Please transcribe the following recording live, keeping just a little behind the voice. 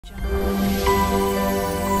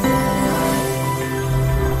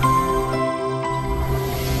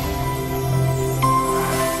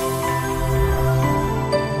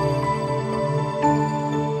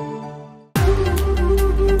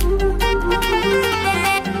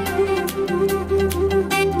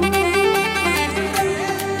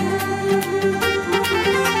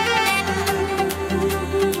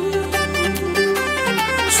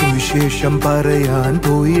സുവിശേഷം പറയാൻ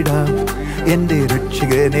പോയിടാം, എൻ്റെ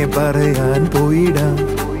രക്ഷകനെ പറയാൻ പോയിടാം.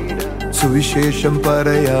 സുവിശേഷം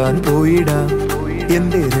പറയാൻ പോയിടാം,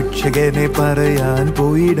 എൻ്റെ രക്ഷകനെ പറയാൻ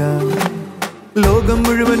പോയിടാം. ലോകം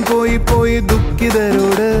മുഴുവൻ പോയി പോയി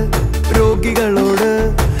ദുഃഖിതരോട് രോഗികളോട്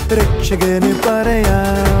രക്ഷകനെ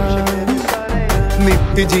പറയാം,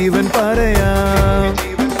 നിത്യജീവൻ പറയാം.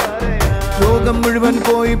 ലോകം മുഴുവൻ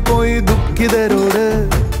പോയി പോയി ദുഃഖിതരോട്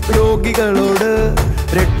രോഗികളോട്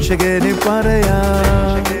രക്ഷകനെ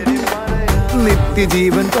പറയാം,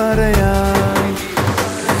 നിത്യജീവൻ പറയാം.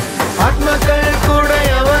 ആത്മാക്കൾ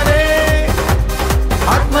കൂടെയവനെ,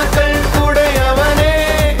 ആത്മാക്കൾ കൂടെയവനെ,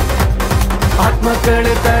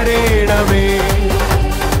 ആത്മാക്കളെ തരേണമേ,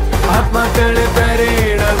 ആത്മാക്കളെ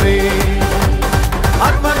തരേണമേ.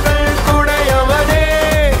 ആത്മാക്കൾ കൂടെയവനെ,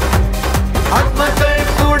 ആത്മാക്കൾ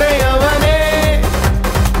കൂടെയവനെ,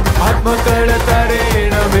 ആത്മാക്കളെ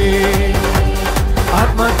തരേണമേ,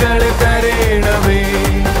 ആത്മാക്കളെ തരേണമേ.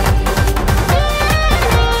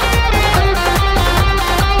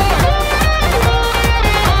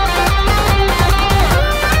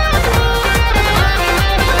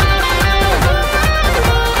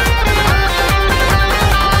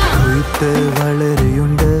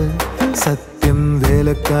 വളരെയുണ്ട്, സത്യം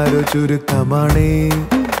വേലക്കാരോ ചുരുക്കമാണേ.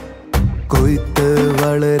 കൊയ്ത്ത്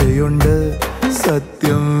വളരെയുണ്ട്,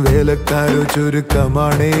 സത്യം വേലക്കാരോ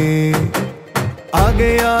ചുരുക്കമാണേ.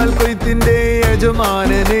 ആകയാൽ കൊയ്ത്തിന്റെ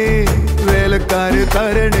യജമാനനെ വേലക്കാര്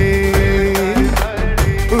തരണേ,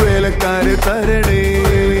 വേലക്കാര് തരണേ.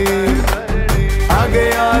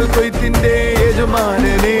 ആകയാൽ കൊയ്ത്തിന്റെ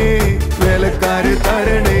യജമാനനെ വേലക്കാര്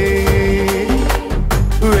തരണേ,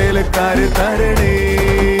 വേലക്കാര് തരണേ.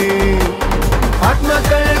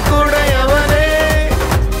 ആത്മാക്കൾ കൂടെയവനെ,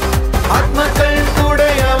 ആത്മാക്കൾ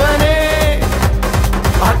കൂടെയവനെ,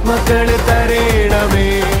 ആത്മാക്കളെ തരേണമേ,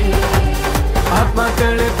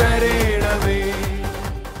 ആത്മാക്കളെ തരേണമേ.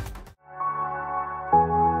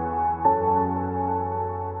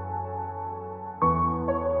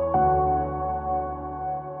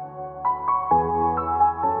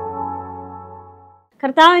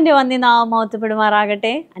 കർത്താവിൻ്റെ വന്യനാമം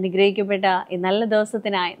മഹത്വപ്പെടുമാറാകട്ടെ. അനുഗ്രഹിക്കപ്പെട്ട ഈ നല്ല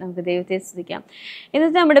ദിവസത്തിനായി നമുക്ക് ദൈവത്തെ സ്തുതിക്കാം.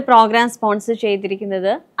 ഇന്നത്തെ നമ്മുടെ പ്രോഗ്രാം സ്പോൺസർ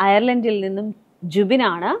ചെയ്തിരിക്കുന്നത് അയർലൻഡിൽ നിന്നും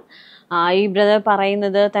ജുബിനാണ്. ഈ ബ്രദർ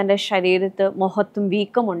പറയുന്നത് തൻ്റെ ശരീരത്ത് മുഖത്തും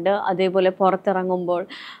വീക്കമുണ്ട്, അതേപോലെ പുറത്തിറങ്ങുമ്പോൾ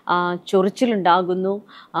ചൊറിച്ചിലുണ്ടാകുന്നു,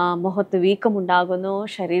 മുഖത്ത് വീക്കമുണ്ടാകുന്നു,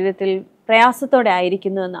 ശരീരത്തിൽ പ്രയാസത്തോടെ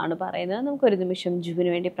ആയിരിക്കുന്നു എന്നാണ് പറയുന്നത്. നമുക്കൊരു നിമിഷം ജുബിന്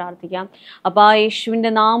വേണ്ടി പ്രാർത്ഥിക്കാം. അപ്പോൾ ആ യേശുവിൻ്റെ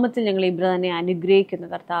നാമത്തിൽ ഞങ്ങൾ ഇബ്രാഹിനെ അനുഗ്രഹിക്കുന്നു.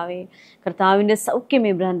 കർത്താവിൻ്റെ സൗഖ്യം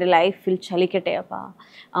ഇബ്രാഹിൻ്റെ ലൈഫിൽ ചലിക്കട്ടെ. അപ്പോൾ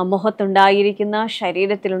ആ മുഖത്തുണ്ടായിരിക്കുന്ന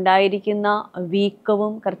ശരീരത്തിലുണ്ടായിരിക്കുന്ന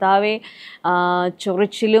വീക്കവും കർത്താവെ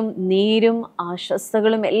ചൊറിച്ചിലും നീരും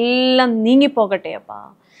അസ്വസ്ഥതകളും എല്ലാം നീങ്ങിപ്പോകട്ടെ. അപ്പോൾ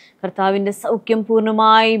കർത്താവിൻ്റെ സൗഖ്യം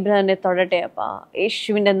പൂർണ്ണമായി ഇബ്രാഹിനെ തൊടട്ടെ. അപ്പോൾ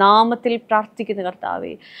യേശുവിൻ്റെ നാമത്തിൽ പ്രാർത്ഥിക്കുന്ന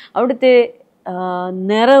കർത്താവെ അവിടുത്തെ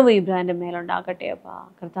നിറവ് ഇബ്രാഹിൻ്റെ മേലുണ്ടാകട്ടെ. അപ്പോൾ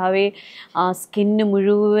കർത്താവെ സ്കിന്ന്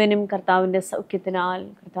മുഴുവനും കർത്താവിൻ്റെ സൗഖ്യത്തിനാൽ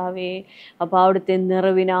കർത്താവെ അപ്പോൾ അവിടുത്തെ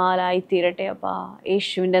നിറവിനാലായിത്തീരട്ടെ. അപ്പോൾ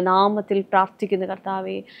യേശുവിൻ്റെ നാമത്തിൽ പ്രാർത്ഥിക്കുന്ന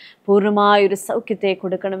കർത്താവെ പൂർണ്ണമായൊരു സൗഖ്യത്തെ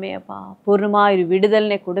കൊടുക്കണമേ. അപ്പോൾ പൂർണ്ണമായൊരു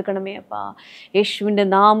വിടുതലിനെ കൊടുക്കണമേ. അപ്പോൾ യേശുവിൻ്റെ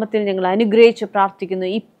നാമത്തിൽ ഞങ്ങൾ അനുഗ്രഹിച്ച് പ്രാർത്ഥിക്കുന്നു.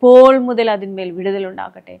 ഇപ്പോൾ മുതൽ അതിന്മേൽ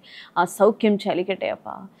വിടുതലുണ്ടാകട്ടെ, ആ സൗഖ്യം ചലിക്കട്ടെ.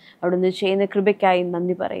 അപ്പോൾ അവിടുന്ന് ചെയ്യുന്ന കൃപയ്ക്കായി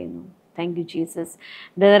നന്ദി പറയുന്നു. Thank you Jesus.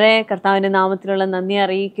 ബ്രദറെ കർത്താവിൻ്റെ നാമത്തിലുള്ള നന്ദി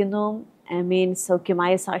അറിയിക്കുന്നു. ആമേൻ.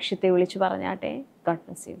 സൗഖ്യമായ സാക്ഷ്യത്തെ വിളിച്ചു പറഞ്ഞാട്ടെ. God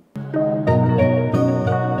bless you.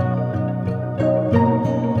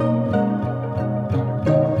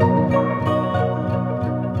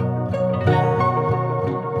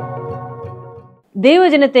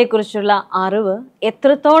 ദൈവജനത്തെക്കുറിച്ചുള്ള അറിവ്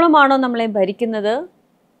എത്രത്തോളമാണോ നമ്മളെ ഭരിക്കുന്നത്,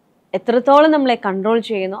 എത്രത്തോളം നമ്മളെ കൺട്രോൾ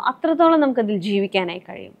ചെയ്യുന്നു, അത്രത്തോളം നമുക്കതിൽ ജീവിക്കാനായി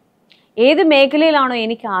കഴിയും. ഏത് മേഖലയിലാണോ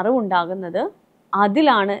എനിക്ക് അറിവുണ്ടാകുന്നത്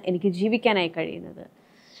അതിലാണ് എനിക്ക് ജീവിക്കാനായി കഴിയുന്നത്.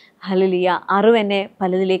 ഹല്ലേലൂയ. അറിവ് എന്നെ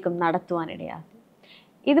പലതിലേക്കും നടത്തുവാനിടയാക്കി.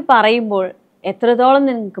 ഇത് പറയുമ്പോൾ എത്രത്തോളം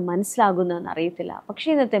നിങ്ങൾക്ക് മനസ്സിലാകുന്നതെന്ന് അറിയത്തില്ല. പക്ഷേ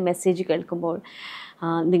ഇന്നത്തെ മെസ്സേജ് കേൾക്കുമ്പോൾ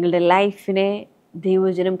നിങ്ങളുടെ ലൈഫിനെ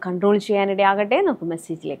ദൈവജനം കൺട്രോൾ ചെയ്യാനിടയാകട്ടെ. നമുക്ക്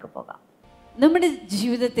മെസ്സേജിലേക്ക് പോകാം. നമ്മുടെ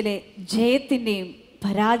ജീവിതത്തിലെ ജയത്തിൻ്റെയും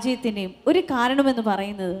പരാജയത്തിൻ്റെയും ഒരു കാരണമെന്ന്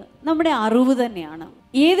പറയുന്നത് നമ്മുടെ അറിവ് തന്നെയാണ്.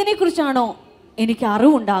 ഏതിനെക്കുറിച്ചാണോ എനിക്ക്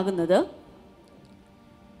അറിവുണ്ടാകുന്നത്,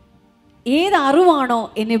 ഏത് അറിവാണോ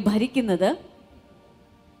എന്നെ ഭരിക്കുന്നത്,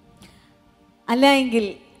 അല്ല എങ്കിൽ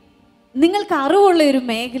നിങ്ങൾക്ക് അറിവുള്ള ഒരു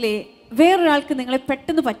മേഖലയെ വേറൊരാൾക്ക് നിങ്ങളെ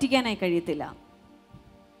പെട്ടെന്ന് പറ്റിക്കാനായി കഴിയത്തില്ല.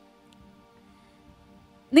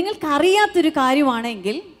 നിങ്ങൾക്കറിയാത്തൊരു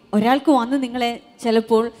കാര്യമാണെങ്കിൽ ഒരാൾക്ക് വന്ന് നിങ്ങളെ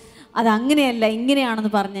ചിലപ്പോൾ അതങ്ങനെയല്ല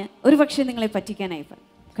ഇങ്ങനെയാണെന്ന് പറഞ്ഞ് ഒരു പക്ഷേ നിങ്ങളെ പറ്റിക്കാനായി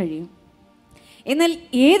കഴിയും. എന്നാൽ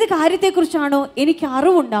ഏത് കാര്യത്തെക്കുറിച്ചാണോ എനിക്ക്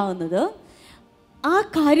അറിവുണ്ടാകുന്നത് ആ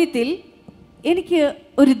കാര്യത്തിൽ എനിക്ക്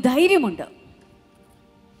ഒരു ധൈര്യമുണ്ട്.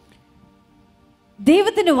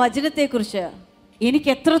 ദൈവത്തിൻ്റെ വചനത്തെക്കുറിച്ച് എനിക്ക്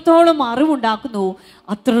എത്രത്തോളം അറിവുണ്ടാക്കുന്നു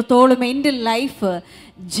അത്രത്തോളം എൻ്റെ ലൈഫ്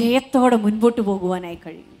ജയത്തോടെ മുൻപോട്ട് പോകുവാനായി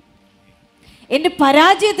കഴിയും. എൻ്റെ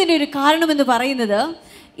പരാജയത്തിൻ്റെ ഒരു കാരണമെന്ന് പറയുന്നത്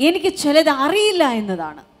എനിക്ക് ചിലത് അറിയില്ല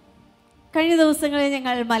എന്നതാണ്. കഴിഞ്ഞ ദിവസങ്ങളിൽ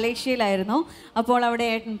ഞങ്ങൾ മലേഷ്യയിലായിരുന്നു. അപ്പോൾ അവിടെ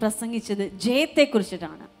ഏട്ടൻ പ്രസംഗിച്ചത്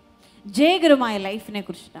ജയത്തെക്കുറിച്ചിട്ടാണ്, ജയകരമായ ലൈഫിനെ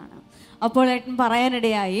കുറിച്ചിട്ടാണ്. അപ്പോൾ ഏട്ടൻ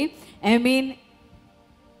പറയാനിടയായി,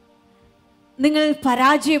 നിങ്ങൾ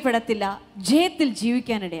പരാജയപ്പെടത്തില്ല, ജയത്തിൽ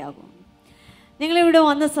ജീവിക്കാനിടയാകും. ഞങ്ങളിവിടെ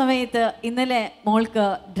വന്ന സമയത്ത് ഇന്നലെ മോൾക്ക്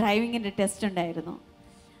ഡ്രൈവിങ്ങിൻ്റെ ടെസ്റ്റ് ഉണ്ടായിരുന്നു.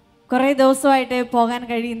 കുറേ ദിവസമായിട്ട് പോകാൻ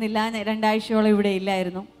കഴിയുന്നില്ല, 2 ആഴ്ചയോളം ഇവിടെ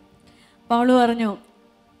ഇല്ലായിരുന്നു. അപ്പോൾ അവൾ പറഞ്ഞു,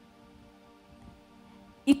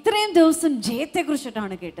 ഇത്രയും ദിവസം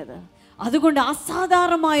ജയത്തെക്കുറിച്ചിട്ടാണ് കേട്ടത്, അതുകൊണ്ട്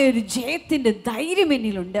അസാധാരണമായ ഒരു ജയത്തിൻ്റെ ധൈര്യം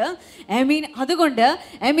എന്നിലുണ്ട്. അതുകൊണ്ട്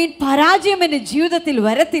പരാജയം എൻ്റെ ജീവിതത്തിൽ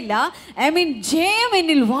വരത്തില്ല, ജയം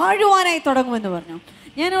എന്നിൽ വാഴുവാനായി തുടങ്ങുമെന്ന് പറഞ്ഞു.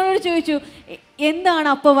 ഞാൻ അവളോട് ചോദിച്ചു, എന്താണ്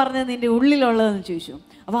അപ്പ പറഞ്ഞത് നിൻ്റെ ഉള്ളിലുള്ളതെന്ന് ചോദിച്ചു.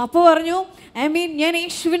 അപ്പോൾ അപ്പ പറഞ്ഞു, ഞാൻ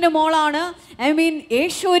യേശുവിൻ്റെ മോളാണ്,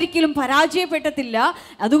 യേശു ഒരിക്കലും പരാജയപ്പെടത്തില്ല,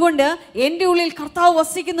 അതുകൊണ്ട് എൻ്റെ ഉള്ളിൽ കർത്താവ്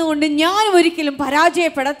വസിക്കുന്നതുകൊണ്ട് ഞാനും ഒരിക്കലും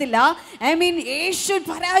പരാജയപ്പെടത്തില്ല. യേശു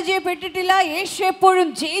പരാജയപ്പെട്ടിട്ടില്ല, യേശു എപ്പോഴും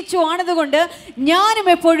ജയിച്ചു ആണതുകൊണ്ട് ഞാനും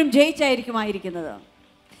എപ്പോഴും ജയിച്ചായിരിക്കുമായിരിക്കുന്നത്.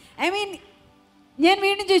 ഞാൻ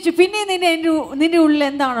വീണ്ടും ചോദിച്ചു, പിന്നെ നിൻ്റെ ഉള്ളിൽ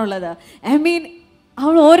എന്താണുള്ളത്?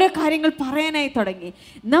 അവൾ ഓരോ കാര്യങ്ങൾ പറയാനായി തുടങ്ങി.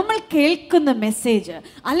 നമ്മൾ കേൾക്കുന്ന മെസ്സേജ്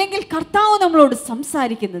അല്ലെങ്കിൽ കർത്താവ് നമ്മളോട്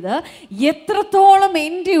സംസാരിക്കുന്നത് എത്രത്തോളം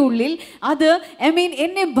എൻ്റെ ഉള്ളിൽ അത്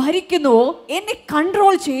എന്നെ ഭരിക്കുന്നുവോ, എന്നെ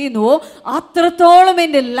കൺട്രോൾ ചെയ്യുന്നുവോ, അത്രത്തോളം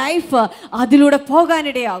എൻ്റെ ലൈഫ് അതിലൂടെ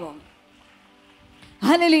പോകാനിടയാകും.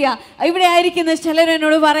 ഹല്ലേലൂയ. ഇവിടെ ആയിരിക്കുന്ന ചിലർ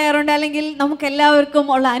എന്നോട് പറയാറുണ്ട്, അല്ലെങ്കിൽ നമുക്ക് എല്ലാവർക്കും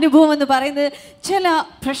ഉള്ള അനുഭവം എന്ന് പറയുന്നത്, ചില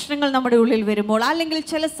പ്രശ്നങ്ങൾ നമ്മുടെ ഉള്ളിൽ വരുമ്പോൾ, അല്ലെങ്കിൽ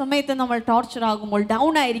ചില സമയത്ത് നമ്മൾ ടോർച്ചർ ആകുമ്പോൾ,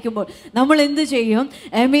 ഡൗൺ ആയിരിക്കുമ്പോൾ നമ്മൾ എന്ത് ചെയ്യും?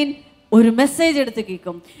 ഒരു മെസ്സേജ് എടുത്ത്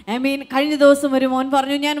കേൾക്കും. കഴിഞ്ഞ ദിവസം ഒരു മോൻ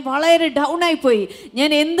പറഞ്ഞു, ഞാൻ വളരെ ഡൗൺ ആയിപ്പോയി, ഞാൻ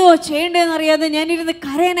എന്തോ ചെയ്യേണ്ടതെന്ന് അറിയാതെ ഞാനിരുന്ന്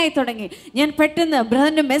കരയാനായി തുടങ്ങി. ഞാൻ പെട്ടെന്ന്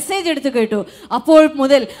ബ്രദറിൻ്റെ മെസ്സേജ് എടുത്ത് കേട്ടു. അപ്പോൾ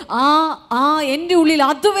മുതൽ എൻ്റെ ഉള്ളിൽ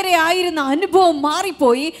അതുവരെ ആയിരുന്ന അനുഭവം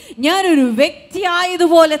മാറിപ്പോയി, ഞാനൊരു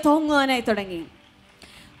വ്യക്തിയായതുപോലെ തോന്നുവാനായി തുടങ്ങി.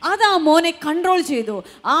 അത് ആ മോനെ കൺട്രോൾ ചെയ്തു.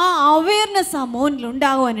 ആ അവയർനെസ് ആ മോനിൽ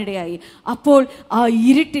ഉണ്ടാകുവാനിടയായി. അപ്പോൾ ആ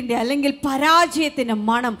ഇരുട്ടിൻ്റെ അല്ലെങ്കിൽ പരാജയത്തിൻ്റെ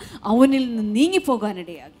മണം അവനിൽ നിന്ന്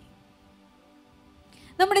നീങ്ങിപ്പോകാനിടയായി.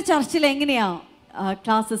 നമ്മുടെ ചർച്ചിൽ എങ്ങനെയാണ്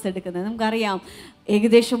ക്ലാസ്സസ് എടുക്കുന്നത്? നമുക്കറിയാം,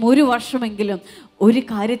 ഏകദേശം 1 വർഷമെങ്കിലും ഒരു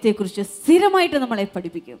കാര്യത്തെക്കുറിച്ച് സ്ഥിരമായിട്ട് നമ്മളെ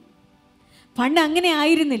പഠിപ്പിക്കും. പണ്ട് അങ്ങനെ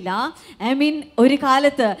ആയിരുന്നില്ല. ഒരു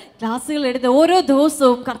കാലത്ത് ക്ലാസ്സുകൾ എടുത്ത് ഓരോ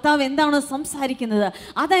ദിവസവും കർത്താവ് എന്താണോ സംസാരിക്കുന്നത്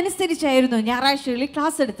അതനുസരിച്ചായിരുന്നു ഞായറാഴ്ചകളിൽ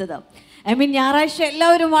ക്ലാസ് എടുത്തത്. ഞായറാഴ്ച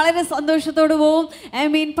എല്ലാവരും വളരെ സന്തോഷത്തോடு പോവും.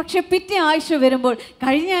 പക്ഷെ പിറ്റേ ആഴ്ച വരുമ്പോൾ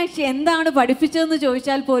കഴിഞ്ഞ ആഴ്ച എന്താണ് പഠിപ്പിച്ചതെന്ന്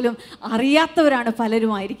ചോദിച്ചാൽ പോലും അറിയാത്തവരാണ്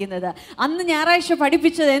പലരുമായിരിക്കുന്നത്. അന്ന് ഞായറാഴ്ച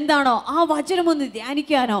പഠിപ്പിച്ചത് എന്താണോ ആ വചനം ഒന്ന്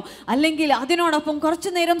ധ്യാനിക്കാനോ അല്ലെങ്കിൽ അതിനോടൊപ്പം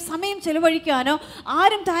കുറച്ചു നേരം സമയം ചെലവഴിക്കാനോ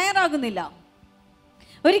ആരും തയ്യാറാകുന്നില്ല.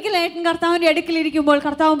 ഒരിക്കൽ ഏട്ടൻ കർത്താവിൻ്റെ അടുക്കലിരിക്കുമ്പോൾ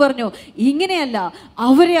കർത്താവ് പറഞ്ഞു, ഇങ്ങനെയല്ല,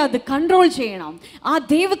 അവരെ അത് കൺട്രോൾ ചെയ്യണം. ആ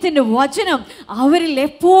ദൈവത്തിൻ്റെ വചനം അവരിൽ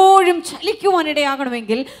എപ്പോഴും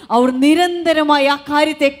ചലിക്കുവാനിടയാകണമെങ്കിൽ അവർ നിരന്തരമായി ആ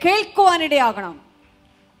കാര്യത്തെ കേൾക്കുവാനിടയാകണം.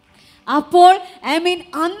 അപ്പോൾ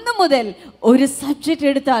അന്ന് മുതൽ ഒരു സബ്ജക്റ്റ്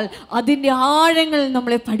എടുത്താൽ അതിൻ്റെ ആഴങ്ങൾ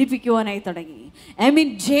നമ്മളെ പഠിപ്പിക്കുവാനായി തുടങ്ങി.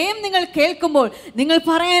 ജയം നിങ്ങൾ കേൾക്കുമ്പോൾ നിങ്ങൾ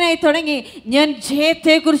പറയാനായി തുടങ്ങി, ഞാൻ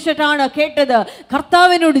ജയത്തെക്കുറിച്ചിട്ടാണ് കേട്ടത്,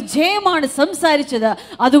 കർത്താവിനോട് ജയമാണ് സംസാരിച്ചത്,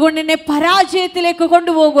 അതുകൊണ്ട് എന്നെ പരാജയത്തിലേക്ക്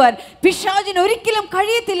കൊണ്ടുപോകുവാൻ പിശാചിന് ഒരിക്കലും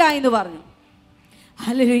കഴിയത്തില്ല എന്ന് പറഞ്ഞു.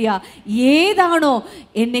 ഹല്ലേലൂയ. ഏതാണോ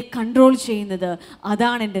എന്നെ കൺട്രോൾ ചെയ്യുന്നത്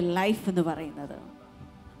അതാണ് എൻ്റെ ലൈഫ് എന്ന് പറയുന്നത്.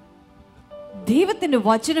 ദൈവത്തിൻ്റെ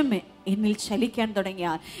വചനം എന്നിൽ ചലിക്കാൻ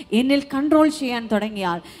തുടങ്ങിയാൽ, എന്നിൽ കൺട്രോൾ ചെയ്യാൻ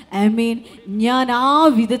തുടങ്ങിയാൽ ഞാൻ ആ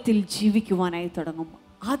വിധത്തിൽ ജീവിക്കുവാനായി തുടങ്ങും.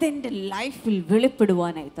 അതെൻ്റെ ലൈഫിൽ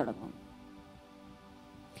വെളിപ്പെടുവാനായി തുടങ്ങും.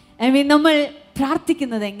 നമ്മൾ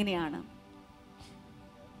പ്രാർത്ഥിക്കുന്നത് എങ്ങനെയാണ്?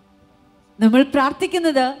 നമ്മൾ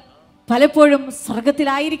പ്രാർത്ഥിക്കുന്നത് പലപ്പോഴും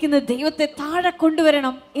സ്വർഗത്തിലായിരിക്കുന്ന ദൈവത്തെ താഴെ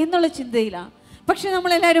കൊണ്ടുവരണം എന്നുള്ള ചിന്തയിലാണ്. പക്ഷെ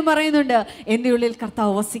നമ്മളെല്ലാവരും പറയുന്നുണ്ട്, എൻ്റെ ഉള്ളിൽ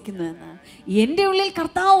കർത്താവ് വസിക്കുന്നു എന്ന്. എൻ്റെ ഉള്ളിൽ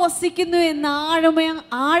കർത്താവ് വസിക്കുന്നു എന്ന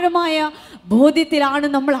ആഴമായ ബോധ്യത്തിലാണ്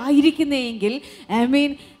നമ്മൾ ആയിരിക്കുന്നതെങ്കിൽ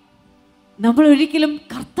നമ്മൾ ഒരിക്കലും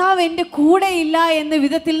കർത്താവ് എൻ്റെ കൂടെ ഇല്ല എന്ന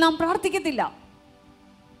വിധത്തിൽ നാം പ്രാർത്ഥിക്കത്തില്ല.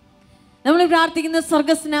 നമ്മൾ പ്രാർത്ഥിക്കുന്ന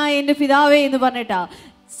സ്വർഗസ്നായ എൻ്റെ പിതാവേ എന്ന് പറഞ്ഞിട്ടാ.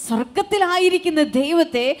 സ്വർഗത്തിലായിരിക്കുന്ന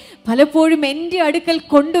ദൈവത്തെ പലപ്പോഴും എൻ്റെ അടുക്കൽ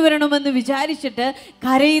കൊണ്ടുവരണമെന്ന് വിചാരിച്ചിട്ട്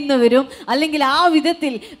കരയുന്നവരും അല്ലെങ്കിൽ ആ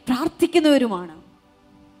വിധത്തിൽ പ്രാർത്ഥിക്കുന്നവരുമാണ്.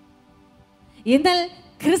 എന്നാൽ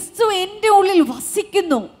ക്രിസ്തു എൻ്റെ ഉള്ളിൽ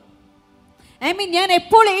വസിക്കുന്നു. ഞാൻ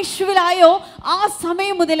എപ്പോൾ യേശുവിലായോ ആ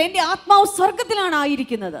സമയം മുതൽ എൻ്റെ ആത്മാവ് സ്വർഗത്തിലാണ്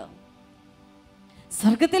ആയിരിക്കുന്നത്.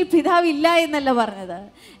 സ്വർഗത്തിൽ പിതാവ് ഇല്ല എന്നല്ല പറഞ്ഞത്.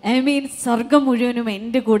 ഐ മീൻ സ്വർഗം മുഴുവനും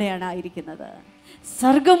എൻ്റെ കൂടെയാണ് ആയിരിക്കുന്നത്.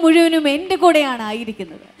 സ്വർഗം മുഴുവനും എൻ്റെ കൂടെയാണ്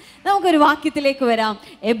ആയിരിക്കുന്നത്. നമുക്കൊരു വാക്യത്തിലേക്ക് വരാം.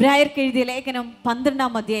 എബ്രായർക്ക് എഴുതിയ ലേഖനം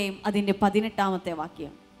 12-ാം അധ്യായം അതിൻ്റെ 18-ാമത്തെ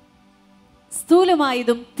വാക്യം.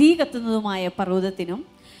 സ്ഥൂലമായതും തീ കത്തുന്നതുമായ പർവ്വതത്തിനും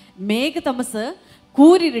മേഘതമസ്,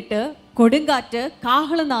 കൂരിരുട്ട്, കൊടുങ്കാറ്റ്,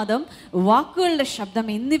 കാഹളനാദം, വാക്കുകളുടെ ശബ്ദം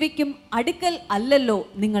എന്നിവയ്ക്കും അടുക്കൽ അല്ലല്ലോ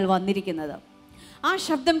നിങ്ങൾ വന്നിരിക്കുന്നത്. ആ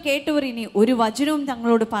ശബ്ദം കേട്ടവർ ഇനി ഒരു വചനവും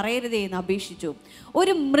തങ്ങളോട് പറയരുതേ എന്ന് അപേക്ഷിച്ചു.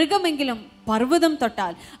 ഒരു മൃഗമെങ്കിലും പർവ്വതം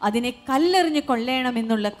തൊട്ടാൽ അതിനെ കല്ലെറിഞ്ഞ്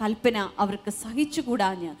കൊള്ളണമെന്നുള്ള കൽപ്പന അവർക്ക്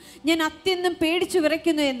സഹിച്ചുകൂടാഞ്ഞ് ഞാൻ അത്യന്തം പേടിച്ചു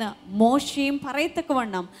വിറയ്ക്കുന്നു എന്ന് മോശയും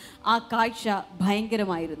പറയത്തക്കവണ്ണം ആ കാഴ്ച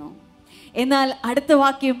ഭയങ്കരമായിരുന്നു. എന്നാൽ അടുത്ത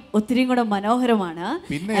വാക്യം ഒത്തിരി കൂടെ മനോഹരമാണ്.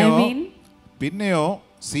 പിന്നെയോ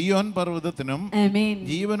സിയോൻ പർവ്വതത്തിനും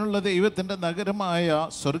ജീവനുള്ള ദൈവത്തിന്റെ നഗരമായ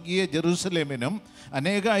സ്വർഗീയ ജെറുസലേമിനും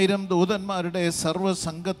അനേകായിരം ദൂതന്മാരുടെ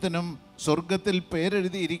സർവ്വസംഘത്തിനും സ്വർഗത്തിൽ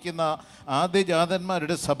പേരെഴുതിയിരിക്കുന്ന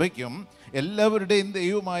ആദ്യജാതന്മാരുടെ സഭയ്ക്കും എല്ലാവരുടെയും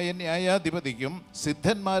ദൈവമായ ന്യായാധിപതിക്കും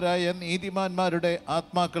സിദ്ധന്മാരായ നീതിമാന്മാരുടെ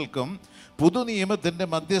ആത്മാക്കൾക്കും പുതുനിയമത്തിന്റെ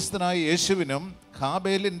മധ്യസ്ഥനായ യേശുവിനും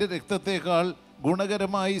ഹാബേലിന്റെ രക്തത്തെക്കാൾ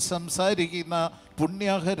ഗുണകരമായി സംസാരിക്കുന്ന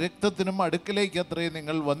പുണ്യാഹ രക്തത്തിനും അടുക്കലേക്ക് അത്രേ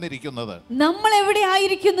നിങ്ങൾ വന്നിരിക്കുന്നത്. നമ്മൾ എവിടെ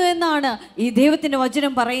ആയിരിക്കുന്നു എന്നാണ് ഈ ദൈവത്തിന്റെ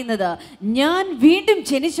വചനം പറയുന്നത്. ഞാൻ വീണ്ടും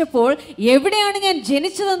ജനിച്ചപ്പോൾ എവിടെയാണ് ഞാൻ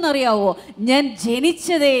ജനിച്ചതെന്നറിയാവോ? ഞാൻ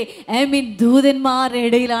ജനിച്ചതേ ദൂതന്മാരുടെ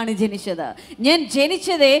ഇടയിലാണ് ജനിച്ചത്. ഞാൻ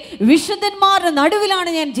ജനിച്ചതേ വിശുദ്ധന്മാരുടെ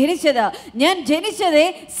നടുവിലാണ് ഞാൻ ജനിച്ചത്. ഞാൻ ജനിച്ചതേ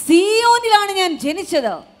സിയോനിലാണ് ഞാൻ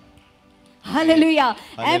ജനിച്ചത്. ഹല്ലേലൂയ.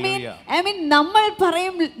 നമ്മൾ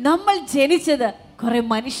പറയും നമ്മൾ ജനിച്ചത് കുറെ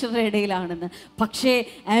മനുഷ്യരുടെ ഇടയിലാണെന്ന്. പക്ഷേ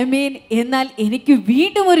എന്നാൽ എനിക്ക്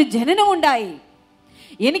വീണ്ടും ഒരു ജനനമുണ്ടായി.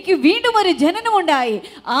 എനിക്ക് വീണ്ടും ഒരു ജനനമുണ്ടായി.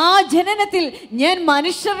 ആ ജനനത്തിൽ ഞാൻ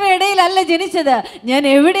മനുഷ്യരുടെ ഇടയിലല്ല ജനിച്ചത്. ഞാൻ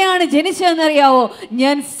എവിടെയാണ് ജനിച്ചതെന്നറിയാവോ?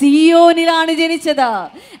 ഞാൻ സിയോനിലാണ് ജനിച്ചത്.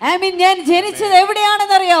 ഞാൻ ജനിച്ചത്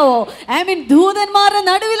എവിടെയാണെന്നറിയാവോ? ദൂതന്മാരുടെ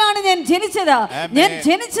നടുവിലാണ് ഞാൻ ജനിച്ചത്. ഞാൻ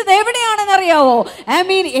ജനിച്ചത് എവിടെയാണെന്നറിയാവോ?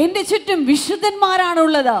 എന്റെ ചുറ്റും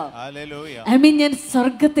വിശുദ്ധന്മാരാണുള്ളത്. ഞാൻ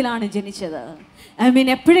സ്വർഗത്തിലാണ് ജനിച്ചത്.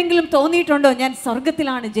 എപ്പോഴെങ്കിലും തോന്നിയിട്ടുണ്ടോ ഞാൻ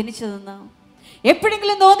സ്വർഗത്തിലാണ് ജനിച്ചതെന്ന്?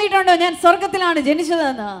 എപ്പോഴെങ്കിലും തോന്നിയിട്ടുണ്ടോ ഞാൻ സ്വർഗത്തിലാണ്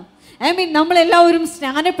ജനിച്ചതെന്ന്? നമ്മളെല്ലാവരും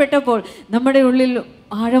സ്നാനപ്പെട്ടപ്പോൾ നമ്മുടെ ഉള്ളിൽ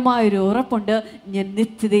ആഴമായൊരു ഉറപ്പുണ്ട്, ഞാൻ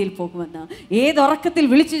നിത്യതയിൽ പോകുമെന്ന്. ഏതുറക്കത്തിൽ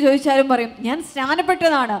വിളിച്ചു ചോദിച്ചാലും പറയും, ഞാൻ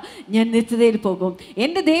സ്നാനപ്പെട്ടതാണ്, ഞാൻ നിത്യതയിൽ പോകും.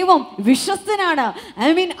 എൻ്റെ ദൈവം വിശ്വസ്തനാണ്.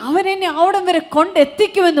 അവൻ എന്നെ അവിടം വരെ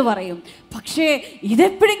കൊണ്ടെത്തിക്കുമെന്ന് പറയും. പക്ഷേ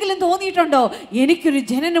ഇതെപ്പോഴെങ്കിലും തോന്നിയിട്ടുണ്ടോ എനിക്കൊരു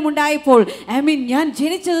ജനനമുണ്ടായപ്പോൾ ഞാൻ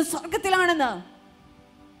ജനിച്ചത് സ്വർഗത്തിലാണെന്ന്?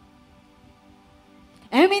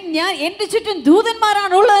 ഞാൻ എൻ്റെ ചുറ്റും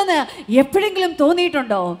ദൂതന്മാരാണുള്ളതെന്ന് എപ്പോഴെങ്കിലും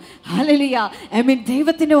തോന്നിയിട്ടുണ്ടോ? ഹല്ലേലൂയ.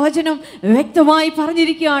 ദൈവത്തിൻ്റെ വചനം വ്യക്തമായി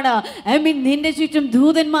പറഞ്ഞിരിക്കുകയാണ്. നിന്റെ ചുറ്റും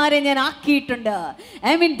ദൂതന്മാരെ ഞാൻ ആക്കിയിട്ടുണ്ട്.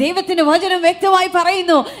 ദൈവത്തിൻ്റെ വചനം വ്യക്തമായി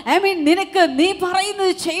പറയുന്നു. നിനക്ക് നീ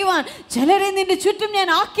പറയുന്നത് ചെയ്യുവാൻ ചിലരെ നിന്റെ ചുറ്റും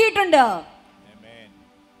ഞാൻ ആക്കിയിട്ടുണ്ട്.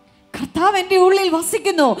 കർത്താവ് എൻ്റെ ഉള്ളിൽ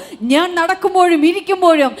വസിക്കുന്നു. ഞാൻ നടക്കുമ്പോഴും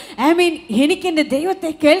ഇരിക്കുമ്പോഴും എനിക്കെൻ്റെ ദൈവത്തെ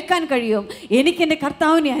കേൾക്കാൻ കഴിയും. എനിക്കെൻ്റെ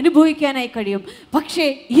കർത്താവിനെ അനുഭവിക്കാനായി കഴിയും. പക്ഷേ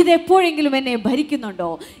ഇതെപ്പോഴെങ്കിലും എന്നെ ഭരിക്കുന്നുണ്ടോ?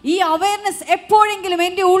 ഈ അവയർനെസ് എപ്പോഴെങ്കിലും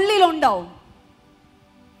എൻ്റെ ഉള്ളിലുണ്ടോ?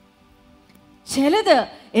 ചിലത്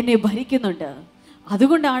എന്നെ ഭരിക്കുന്നുണ്ട്.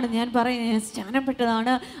 അതുകൊണ്ടാണ് ഞാൻ പറയുന്നത്, ഞാൻ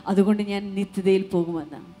സ്നാനപ്പെട്ടതാണ്, അതുകൊണ്ട് ഞാൻ നിത്യതയിൽ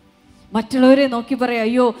പോകുമെന്ന്. മറ്റുള്ളവരെ നോക്കി പറയാം,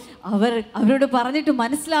 അയ്യോ അവരോട് പറഞ്ഞിട്ട്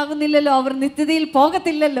മനസ്സിലാകുന്നില്ലല്ലോ, അവർ നിത്യതയിൽ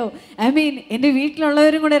പോകത്തില്ലല്ലോ. എൻ്റെ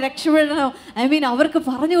വീട്ടിലുള്ളവരും കൂടെ രക്ഷപ്പെടണം. അവർക്ക്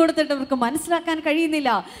പറഞ്ഞു കൊടുത്തിട്ട് അവർക്ക് മനസ്സിലാക്കാൻ കഴിയുന്നില്ല.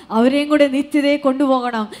 അവരെയും കൂടെ നിത്യതയെ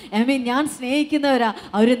കൊണ്ടുപോകണം. ഞാൻ സ്നേഹിക്കുന്നവരാ,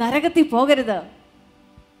 അവർ നരകത്തിൽ പോകരുത്.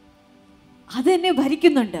 അതെന്നെ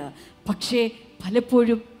ഭരിക്കുന്നുണ്ട്. പക്ഷേ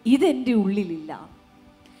പലപ്പോഴും ഇതെൻ്റെ ഉള്ളിലില്ല.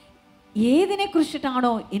 ഏതിനെ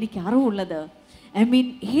കുറിച്ചിട്ടാണോ എനിക്ക് അറിവുള്ളത്,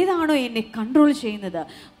 ഏതാണോ എന്നെ കൺട്രോൾ ചെയ്യുന്നത്,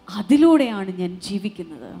 അതിലൂടെയാണ് ഞാൻ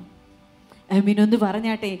ജീവിക്കുന്നത്. ഒന്ന്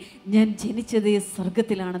പറഞ്ഞാട്ടെ, ഞാൻ ജനിച്ചത്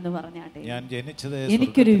സ്വർഗത്തിലാണെന്ന് പറഞ്ഞാട്ടെ.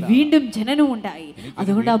 എനിക്കൊരു വീണ്ടും ജനനമുണ്ടായി.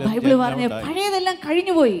 അതുകൊണ്ട് ആ ബൈബിള് പറഞ്ഞ പഴയതെല്ലാം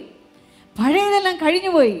കഴിഞ്ഞുപോയി, പഴയതെല്ലാം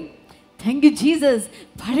കഴിഞ്ഞുപോയി. Thank you Jesus.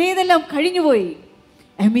 പഴയതെല്ലാം കഴിഞ്ഞുപോയി.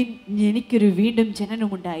 എനിക്കൊരു വീണ്ടും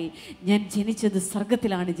ജനനമുണ്ടായി. ഞാൻ ജനിച്ചത്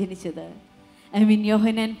സ്വർഗത്തിലാണ് ജനിച്ചത്.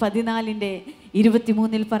 യോഹന്നാൻ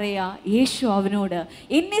 14:23 പറയാ, യേശു അവനോട്,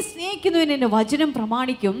 എന്നെ സ്നേഹിക്കുന്നവൻ എൻ്റെ വചനം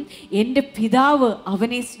പ്രമാണിക്കും, എൻ്റെ പിതാവ്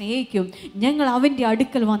അവനെ സ്നേഹിക്കും, ഞങ്ങൾ അവൻ്റെ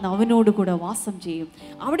അടുക്കൽ വന്ന് അവനോട് കൂടെ വാസം ചെയ്യും.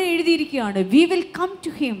 അവിടെ എഴുതിയിരിക്കുകയാണ്, we will come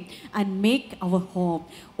to him and make our home.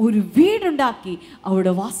 ഒരു വീടുണ്ടാക്കി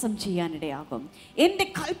അവിടെ വാസം ചെയ്യാനിടയാകും. എൻ്റെ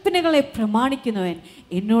കൽപ്പനകളെ പ്രമാണിക്കുന്നവൻ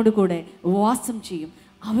എന്നോട് കൂടെ വാസം ചെയ്യും.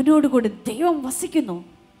 അവനോട് കൂടെ ദൈവം വസിക്കുന്നു.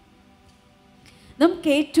 നമുക്ക്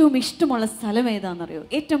ഏറ്റവും ഇഷ്ടമുള്ള സ്ഥലം ഏതാണെന്നറിയോ?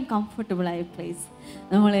 ഏറ്റവും കംഫർട്ടബിളായ പ്ലേസ്.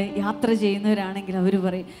 നമ്മൾ യാത്ര ചെയ്യുന്നവരാണെങ്കിൽ അവർ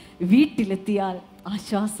പറയും വീട്ടിലെത്തിയാൽ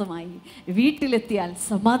ആശ്വാസമായി, വീട്ടിലെത്തിയാൽ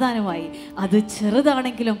സമാധാനമായി. അത്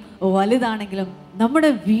ചെറുതാണെങ്കിലും വലുതാണെങ്കിലും നമ്മുടെ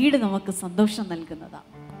വീട് നമുക്ക് സന്തോഷം നൽകുന്നതാണ്.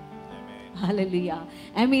 ഹല്ലേലൂയ.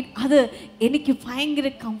 ഐ മീൻ അത് എനിക്ക് ഭയങ്കര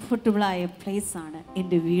കംഫർട്ടബിളായ പ്ലേസാണ്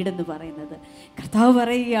എൻ്റെ വീടെന്ന് പറയുന്നത്. കർത്താവ്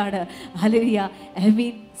പറയുകയാണ് ഹല്ലേലൂയ, ഐ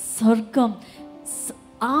മീൻ സ്വർഗം,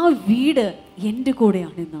 ആ വീട് എൻ്റെ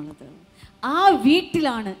കൂടെയാണ് എന്നുള്ളത്. ആ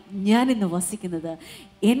വീട്ടിലാണ് ഞാനിന്ന് വസിക്കുന്നത്.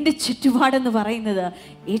 എൻ്റെ ചുറ്റുപാടെന്ന് പറയുന്നത്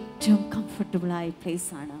ഏറ്റവും കംഫർട്ടബിളായ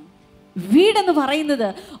പ്ലേസാണ്. വീടെന്ന് പറയുന്നത്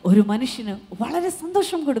ഒരു മനുഷ്യന് വളരെ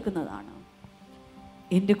സന്തോഷം കൊടുക്കുന്നതാണ്.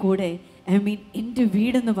 എൻ്റെ കൂടെ ഐ മീൻ എൻ്റെ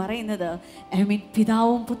വീടെന്ന് പറയുന്നത് ഐ മീൻ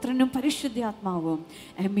പിതാവും പുത്രനും പരിശുദ്ധാത്മാവും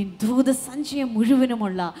ഐ മീൻ ദൂതസഞ്ചയം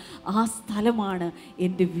മുഴുവനുമുള്ള ആ സ്ഥലമാണ്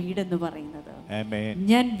എൻ്റെ വീടെന്ന് പറയുന്നത്.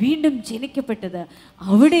 ഞാൻ വീണ്ടും ജനിക്കപ്പെട്ടത്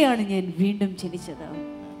അവിടെയാണ്. ഞാൻ വീണ്ടും ജനിച്ചത്.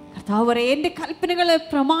 കർത്താവ് പറയും, എൻ്റെ കൽപ്പനകളെ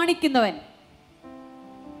പ്രമാണിക്കുന്നവൻ,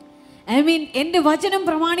 ഐ മീൻ എൻ്റെ വചനം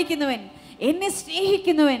പ്രമാണിക്കുന്നവൻ, എന്നെ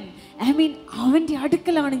സ്നേഹിക്കുന്നവൻ, ഐ മീൻ അവൻ്റെ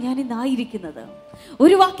അടുക്കലാണ് ഞാൻ ഇന്നായിരിക്കുന്നത്.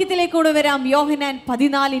 ഒരു വാക്യത്തിലേക്കൂടെ വരാം. യോഹന്നാൻ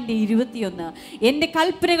 14:21. എൻ്റെ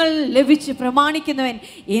കൽപ്പനകൾ ലഭിച്ച് പ്രമാണിക്കുന്നവൻ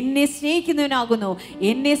എന്നെ സ്നേഹിക്കുന്നവനാകുന്നു.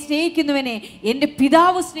 എന്നെ സ്നേഹിക്കുന്നവനെ എൻ്റെ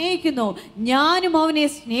പിതാവ് സ്നേഹിക്കുന്നു. ഞാനും അവനെ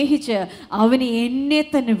സ്നേഹിച്ച് അവനെ എന്നെ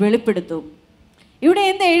തന്നെ വെളിപ്പെടുത്തും. ഇവിടെ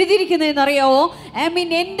എന്താ എഴുതിയിരിക്കുന്നതെന്നറിയാവോ? ഐ മീൻ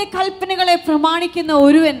എൻ്റെ കൽപ്പനകളെ പ്രമാണിക്കുന്ന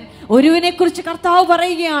ഒരുവനെ കുറിച്ച് കർത്താവ്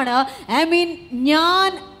പറയുകയാണ്. ഐ മീൻ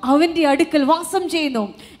ഞാൻ അവൻ്റെ അടുക്കൽ വാസം ചെയ്യുന്നു.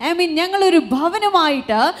 ഐ മീൻ ഞങ്ങളൊരു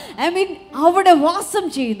ഭവനമായിട്ട് ഐ മീൻ അവിടെ വാസം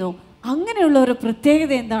ചെയ്യുന്നു. അങ്ങനെയുള്ള ഒരു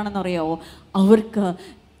പ്രത്യേകത എന്താണെന്നറിയാവോ? അവർക്ക്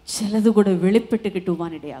ചിലതുകൂടെ വെളിപ്പെട്ട്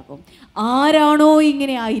കിട്ടുവാനിടയാകും. ആരാണോ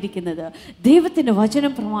ഇങ്ങനെ ആയിരിക്കുന്നത്, ദൈവത്തിൻ്റെ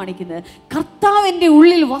വചനം പ്രമാണിക്കുന്നത്, കർത്താവിൻ്റെ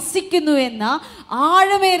ഉള്ളിൽ വസിക്കുന്നു എന്ന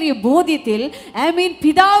ആഴമേറിയ ബോധ്യത്തിൽ ഐ മീൻ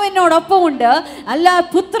പിതാവിനോടൊപ്പമുണ്ട്, അല്ല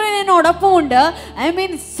പുത്രനോടൊപ്പമുണ്ട്, ഐ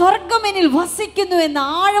മീൻ സ്വർഗം എന്നിൽ വസിക്കുന്നു എന്ന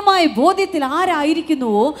ആഴമായ ബോധ്യത്തിൽ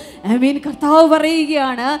ആരായിരിക്കുന്നുവോ ഐ മീൻ കർത്താവ്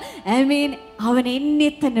പറയുകയാണ് ഐ മീൻ അവൻ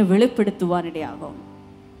എന്നെ തന്നെ വെളിപ്പെടുത്തുവാനിടയാകും.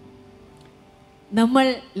 നമ്മൾ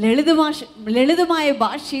ലളിതമായ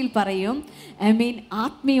ഭാഷയിൽ പറയും ഐ മീൻ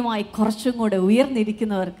ആത്മീയമായി കുറച്ചും കൂടെ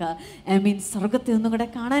ഉയർന്നിരിക്കുന്നവർക്ക് ഐ മീൻ സ്വർഗത്തെ ഒന്നും കൂടെ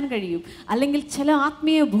കാണാൻ കഴിയും. അല്ലെങ്കിൽ ചില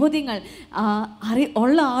ആത്മീയ ബോധ്യങ്ങൾ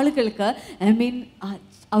ഉള്ള ആളുകൾക്ക് ഐ മീൻ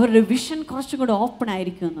അവരുടെ വിഷൻ കുറച്ചും കൂടെ ഓപ്പൺ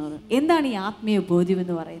ആയിരിക്കും എന്നത്. എന്താണ് ഈ ആത്മീയ ബോധ്യം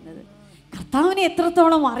എന്ന് പറയുന്നത്? കർത്താവിനെ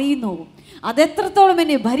എത്രത്തോളം അറിയുന്നു, അതെത്രത്തോളം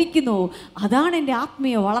എന്നെ ഭരിക്കുന്നു, അതാണ് എൻ്റെ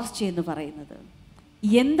ആത്മീയ വളർച്ച എന്ന് പറയുന്നത്.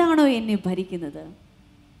 എന്താണോ എന്നെ ഭരിക്കുന്നത്?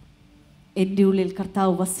 എൻ്റെ ഉള്ളിൽ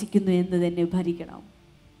കർത്താവ് വസിക്കുന്നു എന്നത് എന്നെ ഭരിക്കണം.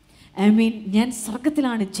 ഐ മീൻ ഞാൻ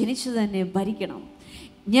സ്വർഗത്തിലാണ് ജനിച്ചത്, എന്നെ ഭരിക്കണം.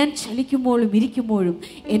 ഞാൻ ചലിക്കുമ്പോഴും ഇരിക്കുമ്പോഴും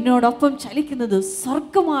എന്നോടൊപ്പം ചലിക്കുന്നത്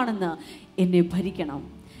സ്വർഗമാണെന്ന് എന്നെ ഭരിക്കണം.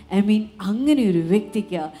 ഐ മീൻ അങ്ങനെ ഒരു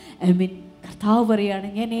വ്യക്തിക്ക് ഐ മീൻ കർത്താവ് പറയുകയാണ്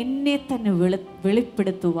ഞാൻ എന്നെ തന്നെ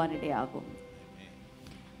വെളിപ്പെടുത്തുവാനിടയാകും.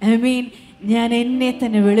 ഐ മീൻ ഞാൻ എന്നെ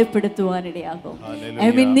തന്നെ വെളിപ്പെടുത്തുവാനിടയാകും. ഐ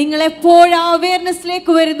മീൻ നിങ്ങൾ എപ്പോഴും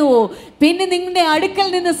അവയർനെസ്സിലേക്ക് വരുന്നുവോ, പിന്നെ നിങ്ങളുടെ അടുക്കൽ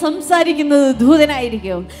നിന്ന് സംസാരിക്കുന്നത്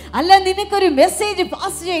ദൂതനായിരിക്കും. അല്ല നിനക്കൊരു മെസ്സേജ്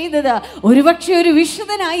പാസ് ചെയ്യുന്നത് ഒരുപക്ഷെ ഒരു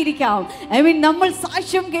വിശുദ്ധനായിരിക്കാം. ഐ മീൻ നമ്മൾ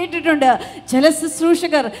സാക്ഷ്യം കേട്ടിട്ടുണ്ട്. ചില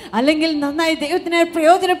ശുശ്രൂഷകർ അല്ലെങ്കിൽ നന്നായി ദൈവത്തിനായി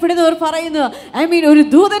പ്രയോജനപ്പെടുന്നവർ പറയുന്നു ഐ മീൻ ഒരു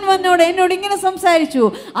ദൂതൻ വന്നോട് എന്നോട് ഇങ്ങനെ സംസാരിച്ചു,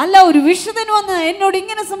 അല്ല ഒരു വിശുദ്ധൻ വന്ന് എന്നോട്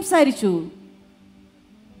ഇങ്ങനെ സംസാരിച്ചു.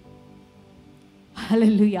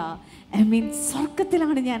 ഹല്ലേലൂയ. ഐ മീൻ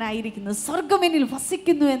സ്വർഗത്തിലാണ് ഞാൻ ആയിരിക്കുന്നത്, സ്വർഗം എന്നിൽ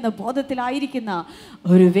വസിക്കുന്നു എന്ന ബോധത്തിലായിരിക്കുന്ന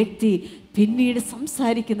ഒരു വ്യക്തി പിന്നീട്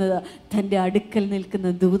സംസാരിക്കുന്നത് തൻ്റെ അടുക്കൽ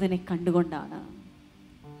നിൽക്കുന്ന ദൂതനെ കണ്ടുകൊണ്ടാണ്.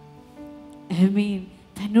 ഐ മീൻ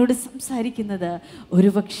തന്നോട് സംസാരിക്കുന്നത്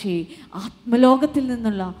ഒരുപക്ഷെ ആത്മലോകത്തിൽ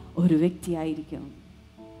നിന്നുള്ള ഒരു വ്യക്തിയായിരിക്കും.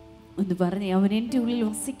 ഒന്ന് പറഞ്ഞേ, അവൻ എൻ്റെ ഉള്ളിൽ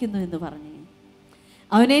വസിക്കുന്നു എന്ന് പറഞ്ഞേ.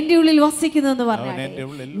 അവൻ എൻ്റെ ഉള്ളിൽ വസിക്കുന്നു എന്ന് പറഞ്ഞാട്ടെ.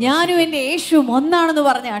 ഞാനും എൻ്റെ യേശുവും ഒന്നാണെന്ന്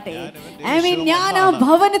പറഞ്ഞാട്ടെ. ഐ മീൻ ഞാൻ ആ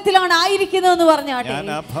ഭവനത്തിലാണ് ആയിരിക്കുന്നതെന്ന് പറഞ്ഞാട്ടെ.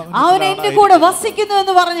 അവൻ എൻ്റെ കൂടെ വസിക്കുന്നു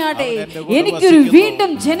എന്ന് പറഞ്ഞാട്ടെ. എനിക്കൊരു വീണ്ടും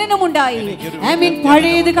ജനനമുണ്ടായി. ഐ മീൻ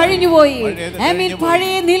പഴയത് കഴിഞ്ഞുപോയി. ഐ മീൻ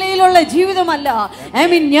പഴയ നിലയിലുള്ള ജീവിതമല്ല. ഐ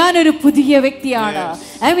മീൻ ഞാനൊരു പുതിയ വ്യക്തിയാണ്.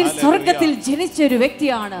 ഐ മീൻ സ്വർഗത്തിൽ ജനിച്ച ഒരു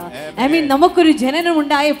വ്യക്തിയാണ്. ഐ മീൻ നമുക്കൊരു ജനനം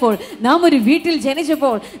ഉണ്ടായപ്പോൾ, നാം ഒരു വീട്ടിൽ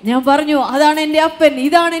ജനിച്ചപ്പോൾ ഞാൻ പറഞ്ഞു അതാണ് എൻ്റെ അപ്പൻ,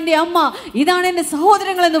 ഇതാണ് എൻ്റെ അമ്മ, ഇതാണ് എൻ്റെ സഹോദരൻ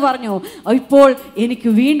എന്ന് പറഞ്ഞു. ഇപ്പോൾ എനിക്ക്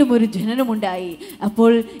വീണ്ടും ഒരു ജനനമുണ്ടായി.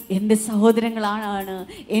 അപ്പോൾ എൻ്റെ സഹോദരങ്ങളാണ്,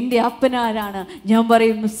 എൻ്റെ അപ്പനാരാണ്? ഞാൻ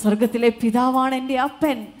പറയും സ്വർഗത്തിലെ പിതാവാണ് എൻ്റെ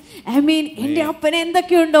അപ്പൻ. ഐ മീൻ എൻ്റെ അപ്പൻ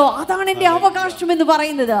എന്തൊക്കെയുണ്ടോ അതാണ് എൻ്റെ അവകാശം എന്ന്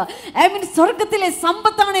പറയുന്നത്. ഐ മീൻ സ്വർഗത്തിലെ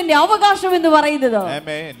സമ്പത്താണ് എൻ്റെ അവകാശം എന്ന് പറയുന്നത്.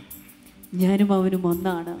 ഞാനും അവനും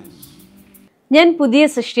ഒന്നാണ്. ഞാൻ പുതിയ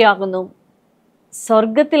സൃഷ്ടിയാകുന്നു,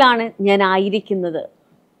 സ്വർഗത്തിലാണ് ഞാൻ ആയിരിക്കുന്നത്,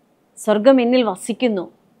 സ്വർഗം എന്നിൽ വസിക്കുന്നു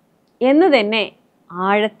എന്ന് തന്നെ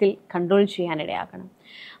ആഴത്തിൽ കൺട്രോൾ ചെയ്യാനിടയാക്കണം.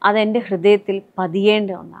 അതെൻ്റെ ഹൃദയത്തിൽ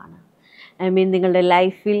പതിയേണ്ട ഒന്നാണ്. നിങ്ങളുടെ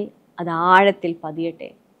ലൈഫിൽ അത് ആഴത്തിൽ പതിയട്ടെ.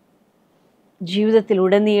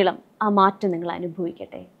 ജീവിതത്തിലുടനീളം ആ മാറ്റം നിങ്ങൾ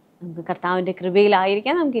അനുഭവിക്കട്ടെ. നമുക്ക് കർത്താവിൻ്റെ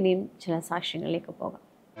കൃപയിലായിരിക്കാം. നമുക്കിനിയും ചില സാക്ഷ്യങ്ങളിലേക്ക് പോകാം.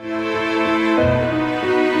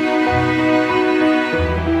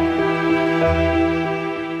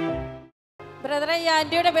 ബ്രദറെ, ഈ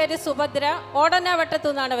ആന്റിയുടെ പേര് സുഭദ്ര, ഓടനാവട്ടത്തു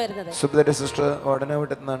നിന്നാണ് വരുന്നത്. സുഭദ്ര സിസ്റ്റർ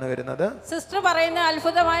ഓടനാവട്ടത്തു നിന്നാണ് വരുന്നത്. സിസ്റ്റർ പറയുന്ന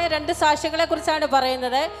അത്ഭുതമായ 2 സാക്ഷ്യങ്ങളെ കുറിച്ചാണ്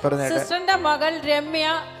പറയുന്നത്. സിസ്റ്ററിന്റെ മകൾ രമ്യ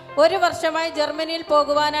 1 വർഷമായി ജർമ്മനിയിൽ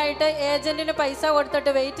പോകുവാനായിട്ട് ഏജന്റിന് പൈസ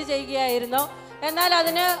കൊടുത്തിട്ട് വെയിറ്റ് ചെയ്യുകയായിരുന്നു. എന്നാൽ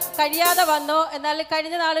അതിന് കഴിയാതെ വന്നു. എന്നാൽ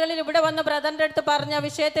കഴിഞ്ഞ നാളുകളിൽ ഇവിടെ വന്ന് ബ്രദറിൻ്റെ അടുത്ത് പറഞ്ഞ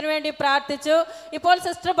വിഷയത്തിന് വേണ്ടി പ്രാർത്ഥിച്ചു. ഇപ്പോൾ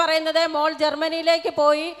സിസ്റ്റർ പറയുന്നത് മോൾ ജർമ്മനിയിലേക്ക്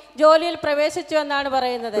പോയി ജോലിയിൽ പ്രവേശിച്ചു എന്നാണ്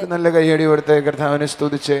പറയുന്നത്. നല്ല കൈയടി കൊടുത്ത് കർത്താവിനെ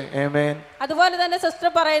സ്തുതിച്ച് ആമേൻ. അതുപോലെ തന്നെ സിസ്റ്റർ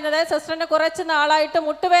പറയുന്നത് സിസ്റ്ററിന് കുറച്ച് നാളായിട്ട്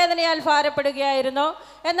മുട്ടുവേദനയാൽ ഭാരപ്പെടുകയായിരുന്നു.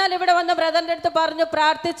 എന്നാൽ ഇവിടെ വന്ന് ബ്രദറിൻ്റെ അടുത്ത് പറഞ്ഞു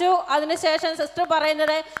പ്രാർത്ഥിച്ചു. അതിനുശേഷം സിസ്റ്റർ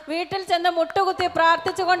പറയുന്നത് വീട്ടിൽ ചെന്ന് മുട്ടുകുത്തി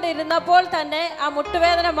പ്രാർത്ഥിച്ചു കൊണ്ടിരുന്നപ്പോൾ തന്നെ ആ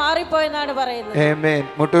മുട്ടുവേദന മാറിപ്പോയെന്നാണ് പറയുന്നത്. ആമേൻ.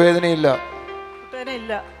 മുട്ടുവേദനയില്ല.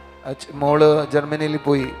 മോള് ജർമ്മനിയിൽ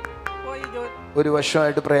പോയി 1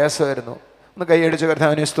 വർഷമായിട്ട് പ്രയാസമായിരുന്നു. ഒന്ന് കൈയടിച്ച്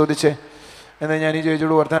കർത്താവിനെ സ്തുതിച്ച്. എന്നാൽ ഞാൻ ഈ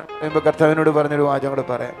ചേച്ചിയോട് വർത്താനം പറയുമ്പോൾ കർത്താവിനോട് പറഞ്ഞൊരു വാചകം കൂടെ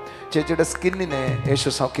പറയാം. ചേച്ചിയുടെ സ്കിന്നിനെ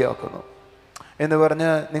യേശു സൗഖ്യമാക്കുന്നു എന്ന്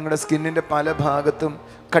പറഞ്ഞ് നിങ്ങളുടെ സ്കിന്നിൻ്റെ പല ഭാഗത്തും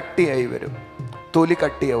കട്ടിയായി വരും, തൊലി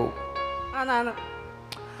കട്ടിയാവും.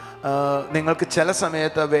 നിങ്ങൾക്ക് ചില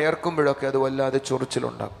സമയത്ത് വേർക്കുമ്പോഴൊക്കെ അത് വല്ലാതെ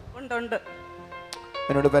ചൊറിച്ചിലുണ്ടാകും.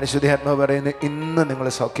 എന്നോട് പരിശുദ്ധാത്മാവ് പറയുന്നത് ഇന്ന് നിങ്ങൾ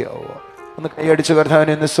സൗഖ്യമാവുക. ഒന്ന് കൈയടിച്ച്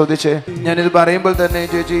കർത്താവിനെ ഒന്ന് സ്തുതിച്ച്. ഞാനിത് പറയുമ്പോൾ തന്നെ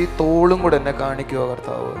ചേച്ചി ഈ തോളും കൂടെ എന്നെ കാണിക്കുമോ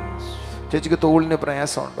കർത്താവ്? ചേച്ചിക്ക് തോളിന്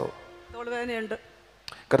പ്രയാസമുണ്ടോ?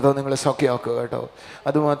 കർത്താവ് നിങ്ങളെ സൗഖ്യമാക്കുക കേട്ടോ.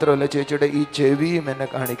 അതുമാത്രമല്ല ചേച്ചിയുടെ ഈ ചെവിയും എന്നെ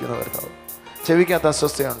കാണിക്കുന്നു കർത്താവ്. ചെവിക്കകത്ത്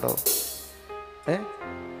അസ്വസ്ഥയുണ്ടോ?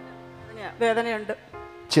 വേദനയുണ്ട്.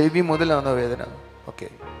 ചെവി മുതലാണോ വേദന? ഓക്കെ.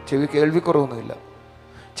 ചെവി കേൾവിക്കുറവൊന്നുമില്ല,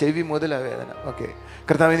 ചെവി മുതലാ വേദന. ഓക്കെ.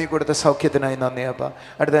 കർത്താവ് നീ കൊടുത്ത സൗഖ്യത്തിനായി നന്ദി. അപ്പം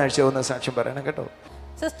അടുത്ത ആഴ്ച ഒന്ന് സാക്ഷ്യം പറയണം കേട്ടോ.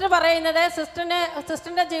 സിസ്റ്റർ പറയുന്നത്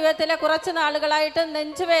സിസ്റ്ററിന്റെ ജീവിതത്തിലെ കുറച്ച് നാളുകളായിട്ട്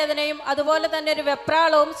നെഞ്ചുവേദനയും അതുപോലെ തന്നെ ഒരു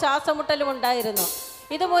വെപ്രാളവും ശ്വാസമുട്ടലും ഉണ്ടായിരുന്നു.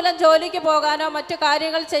 ഇതുമൂലം ജോലിക്ക് പോകാനോ മറ്റു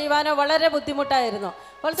കാര്യങ്ങൾ ചെയ്യുവാനോ വളരെ ബുദ്ധിമുട്ടായിരുന്നു.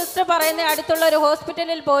 അപ്പോൾ സിസ്റ്റർ പറയുന്ന അടുത്തുള്ള ഒരു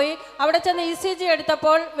ഹോസ്പിറ്റലിൽ പോയി അവിടെ ചെന്ന് ECG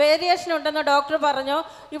എടുത്തപ്പോൾ വേരിയേഷൻ ഉണ്ടെന്ന് ഡോക്ടർ പറഞ്ഞു.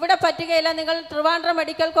 ഇവിടെ പറ്റുകയില്ല, നിങ്ങൾ ട്രിവാൻഡ്രം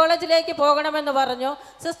മെഡിക്കൽ കോളേജിലേക്ക് പോകണമെന്ന് പറഞ്ഞു.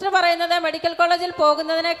 സിസ്റ്റർ പറയുന്നത് മെഡിക്കൽ കോളേജിൽ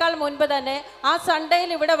പോകുന്നതിനേക്കാൾ മുൻപ് തന്നെ ആ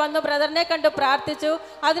സൺഡേയിൽ ഇവിടെ വന്ന് ബ്രദറിനെ കണ്ട് പ്രാർത്ഥിച്ചു.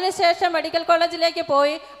 അതിനുശേഷം മെഡിക്കൽ കോളേജിലേക്ക്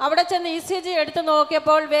പോയി അവിടെ ചെന്ന് ECG എടുത്ത്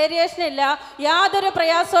നോക്കിയപ്പോൾ വേരിയേഷൻ ഇല്ല, യാതൊരു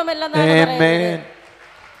പ്രയാസവുമില്ലെന്നാണ് പറയുന്നത്.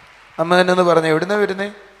 അമ്മ തന്നെ പറഞ്ഞു. എവിടുന്നാ വരുന്നേ?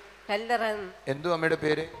 എന്തോ അമ്മയുടെ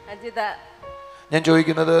പേര്? അജിത. ഞാൻ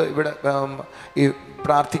ചോദിക്കുന്നത് ഇവിടെ ഈ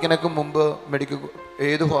പ്രാർത്ഥിക്കുന്നതിന് മുമ്പ് മെഡിക്കൽ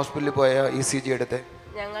ഏത് ഹോസ്പിറ്റലിൽ പോയാ ECG എടുത്തേ?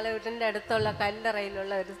 ഞങ്ങളുടെ വീട്ടിന്റെ അടുത്തുള്ള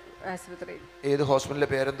കല്ലറയിലുള്ള ഒരു ആശുപത്രി. ഏത് ഹോസ്പിറ്റലിന്റെ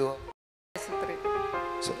പേരെന്തുവാ?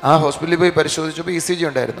 ആ ഹോസ്പിറ്റലിൽ പോയി പരിശോധിച്ചപ്പോൾ ECG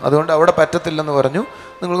ഉണ്ടായിരുന്നു. അതുകൊണ്ട് അവിടെ പറ്റത്തില്ലെന്ന് പറഞ്ഞു.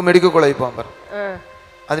 നിങ്ങൾക്ക് മെഡിക്കൽ കോളേജിൽ പോകാൻ പറഞ്ഞു.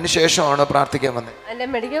 അതിനുശേഷമാണോ പ്രാർത്ഥിക്കാൻ വന്നത്? അല്ല,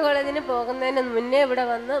 മെഡിക്കൽ കോളേജിന് പോകുന്നതിന് മുന്നേ ഇവിടെ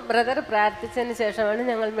വന്ന് ബ്രദർ പ്രാർത്ഥിച്ചതിന് ശേഷമാണ്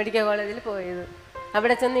ഞങ്ങൾ മെഡിക്കൽ കോളേജിൽ പോയത്.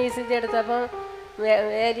 അവിടെ ചെന്ന് ECG എടുത്തപ്പോൾ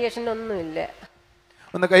വേരിയേഷൻ ഒന്നുമില്ല.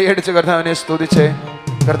 ഒന്ന് കൈയടിച്ച് കർത്താവിനെ സ്തുതിച്ചേ.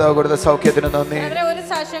 കർത്താവ് കൊടുത്ത സൗഖ്യത്തിന് നന്ദി. ഒരു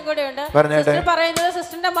സാക്ഷ്യം കൂടെ ഉണ്ട്. സിസ്റ്റർ പറയുന്നത്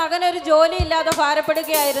സിസ്റ്ററിന്റെ മകൻ ഒരു ജോലി ഇല്ലാതെ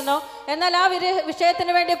ഭാരപ്പെടുകയായിരുന്നു. എന്നാൽ ആ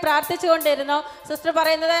വിഷയത്തിന് വേണ്ടി പ്രാർത്ഥിച്ചുകൊണ്ടിരുന്നു. സിസ്റ്റർ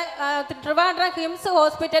പറയുന്നത് ട്രിവാൻഡ്രം കിംസ്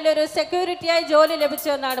ഹോസ്പിറ്റലിൽ ഒരു സെക്യൂരിറ്റിയായി ജോലി ലഭിച്ചു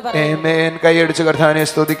എന്നാണ് പറയുന്നത്. കൈയടിച്ച് കർത്താവിനെ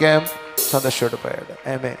സ്തുതിക്കാം. സന്തോഷത്തോടെ.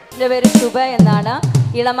 എൻ്റെ പേര് ശുഭ എന്നാണ്.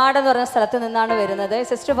 ഇളമാട് എന്ന് പറഞ്ഞ സ്ഥലത്ത് നിന്നാണ് വരുന്നത്.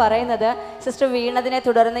 സിസ്റ്റർ പറയുന്നത് സിസ്റ്റർ വീണതിനെ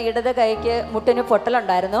തുടർന്ന് ഇടത് കൈക്ക് മുട്ടിന്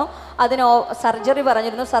പൊട്ടലുണ്ടായിരുന്നു. അതിന് സർജറി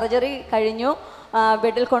പറഞ്ഞിരുന്നു. സർജറി കഴിഞ്ഞു.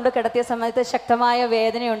 ബെഡിൽ കൊണ്ട് കിടത്തിയ സമയത്ത് ശക്തമായ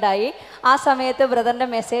വേദനയുണ്ടായി. ആ സമയത്ത് ബ്രദറിൻ്റെ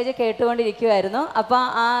മെസ്സേജ് കേട്ടുകൊണ്ടിരിക്കുമായിരുന്നു. അപ്പോൾ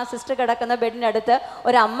ആ സിസ്റ്റർ കിടക്കുന്ന ബെഡിനടുത്ത്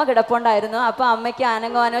ഒരു അമ്മ കിടപ്പുണ്ടായിരുന്നു. അപ്പോൾ അമ്മയ്ക്ക്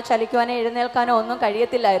അനങ്ങുവാനോ ചലിക്കുവാനോ എഴുന്നേൽക്കാനോ ഒന്നും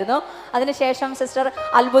കഴിയത്തില്ലായിരുന്നു. അതിനുശേഷം സിസ്റ്റർ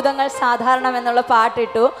അത്ഭുതങ്ങൾ സാധാരണം എന്നുള്ള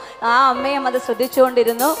പാട്ടിട്ടു. ആ അമ്മയും അത്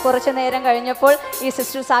ശ്രദ്ധിച്ചുകൊണ്ടിരുന്നു. കുറച്ച് നേരം കഴിഞ്ഞപ്പോൾ ഈ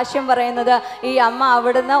സിസ്റ്റർ സാക്ഷ്യം പറയുന്നത് ഈ അമ്മ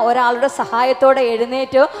അവിടുന്ന് ഒരാളുടെ സഹായത്തോടെ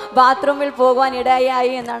എഴുന്നേറ്റു ബാത്റൂമിൽ പോകുവാൻ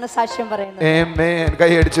ഇടയായി എന്നാണ് സാക്ഷ്യം പറയുന്നത്.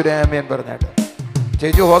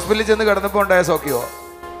 ചേച്ചി ഹോസ്പിറ്റലിൽ ചെന്ന് കിടന്നപ്പോൾ ഉണ്ടായ സൗഖ്യമോ?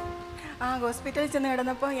 ആ ഹോസ്പിറ്റലിൽ ചെന്ന്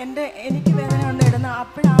കിടന്നപ്പോൾ എനിക്ക് വേദന വന്ന് കിടന്നു.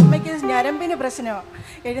 അപ്പോഴും അമ്മയ്ക്ക് ഞരമ്പിന് പ്രശ്നമാണ്,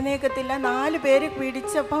 എഴുന്നേക്കത്തില്ല. 4 പേര്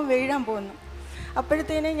പിടിച്ചപ്പം വീഴാൻ പോകുന്നു.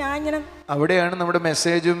 അപ്പോഴത്തേനും ഞാൻ ഇങ്ങനെ അവിടെയാണ് നമ്മുടെ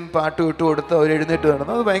മെസ്സേജും പാട്ടും ഇട്ട് കൊടുത്ത് അവർ എഴുന്നേറ്റ്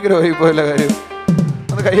നടന്നു. അത് ഭയങ്കര വൈപോയുള്ള കാര്യം.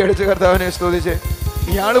 ഒന്ന് കൈയടിച്ച് കർത്താവിനെ സ്തുതിച്ച്.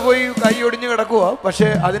 ഇയാൾ പോയി കൈ ഒടിഞ്ഞ് കിടക്കുക, പക്ഷെ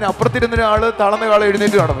അതിനപ്പുറത്തിരുന്ന ഒരാൾ തളർന്ന കാലം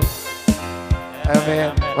എഴുന്നേറ്റ് നടന്നു.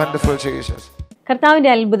 Wonderful Jesus. കർത്താവിൻ്റെ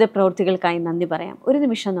അത്ഭുത പ്രവൃത്തികൾക്കായി നന്ദി പറയാം. ഒരു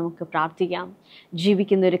നിമിഷം നമുക്ക് പ്രാർത്ഥിക്കാം.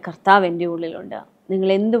 ജീവിക്കുന്ന ഒരു കർത്താവ് എൻ്റെ ഉള്ളിലുണ്ട്. നിങ്ങൾ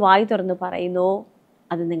എന്ത് വായി തുറന്ന് പറയുന്നോ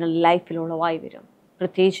അത് നിങ്ങളുടെ ലൈഫിൽ ഉളവായി വരും.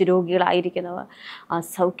 പ്രത്യേകിച്ച് രോഗികളായിരിക്കുന്നവർ ആ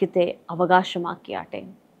സൗഖ്യത്തെ അവകാശമാക്കിയാട്ടെ.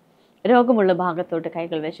 രോഗമുള്ള ഭാഗത്തോട്ട്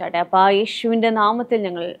കൈകൾ വെച്ചാട്ടെ. അപ്പോൾ ആ യേശുവിൻ്റെ നാമത്തിൽ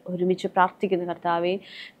ഞങ്ങൾ ഒരുമിച്ച് പ്രാർത്ഥിക്കുന്നു കർത്താവെ.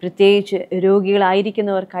 പ്രത്യേകിച്ച്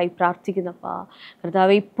രോഗികളായിരിക്കുന്നവർക്കായി പ്രാർത്ഥിക്കുന്നപ്പാ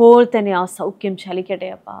കർത്താവെ, ഇപ്പോൾ തന്നെ ആ സൗഖ്യം ചലിക്കട്ടെ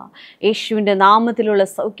അപ്പാ. യേശുവിൻ്റെ നാമത്തിലുള്ള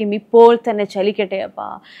സൗഖ്യം ഇപ്പോൾ തന്നെ ചലിക്കട്ടെ അപ്പാ.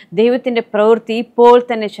 ദൈവത്തിൻ്റെ പ്രവൃത്തി ഇപ്പോൾ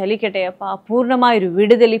തന്നെ ചലിക്കട്ടെ അപ്പാ. പൂർണ്ണമായൊരു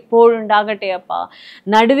വിടുതൽ ഇപ്പോഴുണ്ടാകട്ടെ അപ്പാ.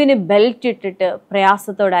 നടുവിന് ബെൽറ്റ് ഇട്ടിട്ട്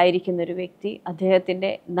പ്രയാസത്തോടായിരിക്കുന്ന ഒരു വ്യക്തി,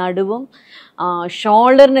 അദ്ദേഹത്തിൻ്റെ നടുവും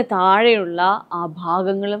ഷോൾഡറിന് താഴെയുള്ള ആ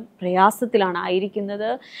ഭാഗങ്ങളും പ്രയാസത്തിലാണ് ആയിരിക്കുന്നത്.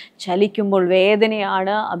 ചലിക്കുമ്പോൾ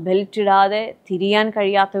വേദനയാണ്. ആ ബെൽറ്റ് ഇടാതെ തിരിയാൻ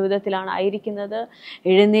കഴിയാത്ത വിധത്തിലാണ് ആയിരിക്കുന്നത്.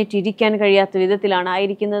 എഴുന്നേറ്റിരിക്കാൻ കഴിയാത്ത വിധത്തിലാണ്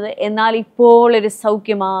ആയിരിക്കുന്നത്. എന്നാൽ ഇപ്പോൾ ഒരു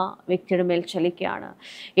സൗഖ്യം ആ വ്യക്തിയുടെ മേൽ ചലിക്കുകയാണ്.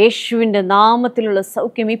 യേശുവിൻ്റെ നാമത്തിലുള്ള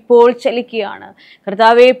സൗഖ്യം ഇപ്പോൾ ചലിക്കുകയാണ്.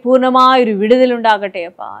 കർത്താവെ, പൂർണ്ണമായൊരു വിടുതലുണ്ടാകട്ടെ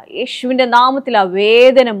അപ്പാ. യേശുവിൻ്റെ നാമത്തിൽ ആ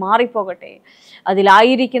വേദന മാറിപ്പോകട്ടെ.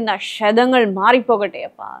 അതിലായിരിക്കുന്ന ക്ഷതങ്ങൾ മാറിപ്പോകട്ടെ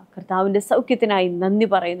അപ്പാ. കർത്താവിൻ്റെ സൗഖ്യത്തിനായി നന്ദി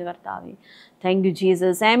പറയുന്നു കർത്താവെ. Thank you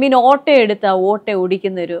Jesus. ഓട്ടയെടുത്ത ഓട്ട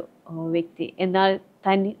ഓടിക്കുന്നൊരു വ്യക്തി, എന്നാൽ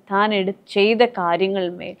താൻ ചെയ്ത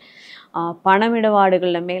കാര്യങ്ങളിന്മേൽ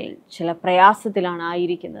പണമിടപാടുകളുടെ മേൽ ചില പ്രയാസത്തിലാണ്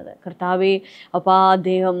ആയിരിക്കുന്നത്. കർത്താവെ, അപ്പാ,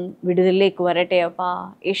 അദ്ദേഹം വിടുതലിലേക്ക് വരട്ടെ അപ്പാ.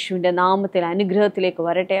 യേശുവിൻ്റെ നാമത്തിൽ അനുഗ്രഹത്തിലേക്ക്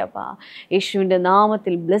വരട്ടെ അപ്പാ. യേശുവിൻ്റെ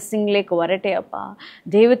നാമത്തിൽ ബ്ലെസ്സിങ്ങിലേക്ക് വരട്ടെ അപ്പാ.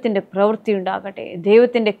 ദൈവത്തിൻ്റെ പ്രവൃത്തി ഉണ്ടാകട്ടെ.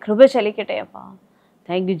 ദൈവത്തിൻ്റെ കൃപ ചലിക്കട്ടെ അപ്പാ.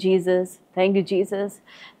 Thank you Jesus. Thank you Jesus.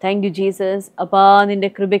 Thank you Jesus. അപ്പാ, നിൻ്റെ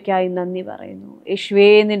കൃപയ്ക്കായി നന്ദി പറയുന്നു. യേശുവേ,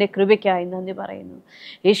 നിൻ്റെ കൃപയ്ക്കായി നന്ദി പറയുന്നു.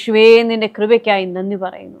 യേശുവേ, നിൻ്റെ കൃപയ്ക്കായി നന്ദി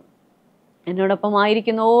പറയുന്നു. എന്നോടൊപ്പം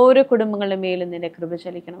ആയിരിക്കുന്ന ഓരോ കുടുംബങ്ങളുടെ മേലും നിൻ്റെ കൃപ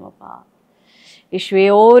ചലിക്കണം അപ്പാ. യേശുവേ,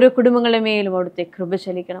 ഓരോ കുടുംബങ്ങളുടെ മേലും അവിടുത്തെ കൃപ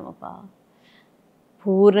ചലിക്കണം അപ്പാ.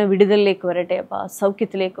 പൂർണ്ണ വിടുതലിലേക്ക് വരട്ടെ അപ്പാ.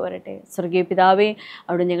 സൗഖ്യത്തിലേക്ക് വരട്ടെ. സ്വർഗീയ പിതാവേ,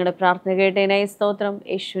 അവിടെ ഞങ്ങളുടെ പ്രാർത്ഥന കേട്ടതിനായി സ്തോത്രം.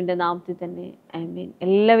 യേശുവിൻ്റെ നാമത്തിൽ തന്നെ ആമേൻ.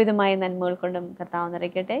 എല്ലാവിധമായ നന്മകൾ കൊണ്ടും കർത്താവ്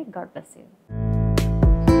നിറയ്ക്കട്ടെ. God bless you.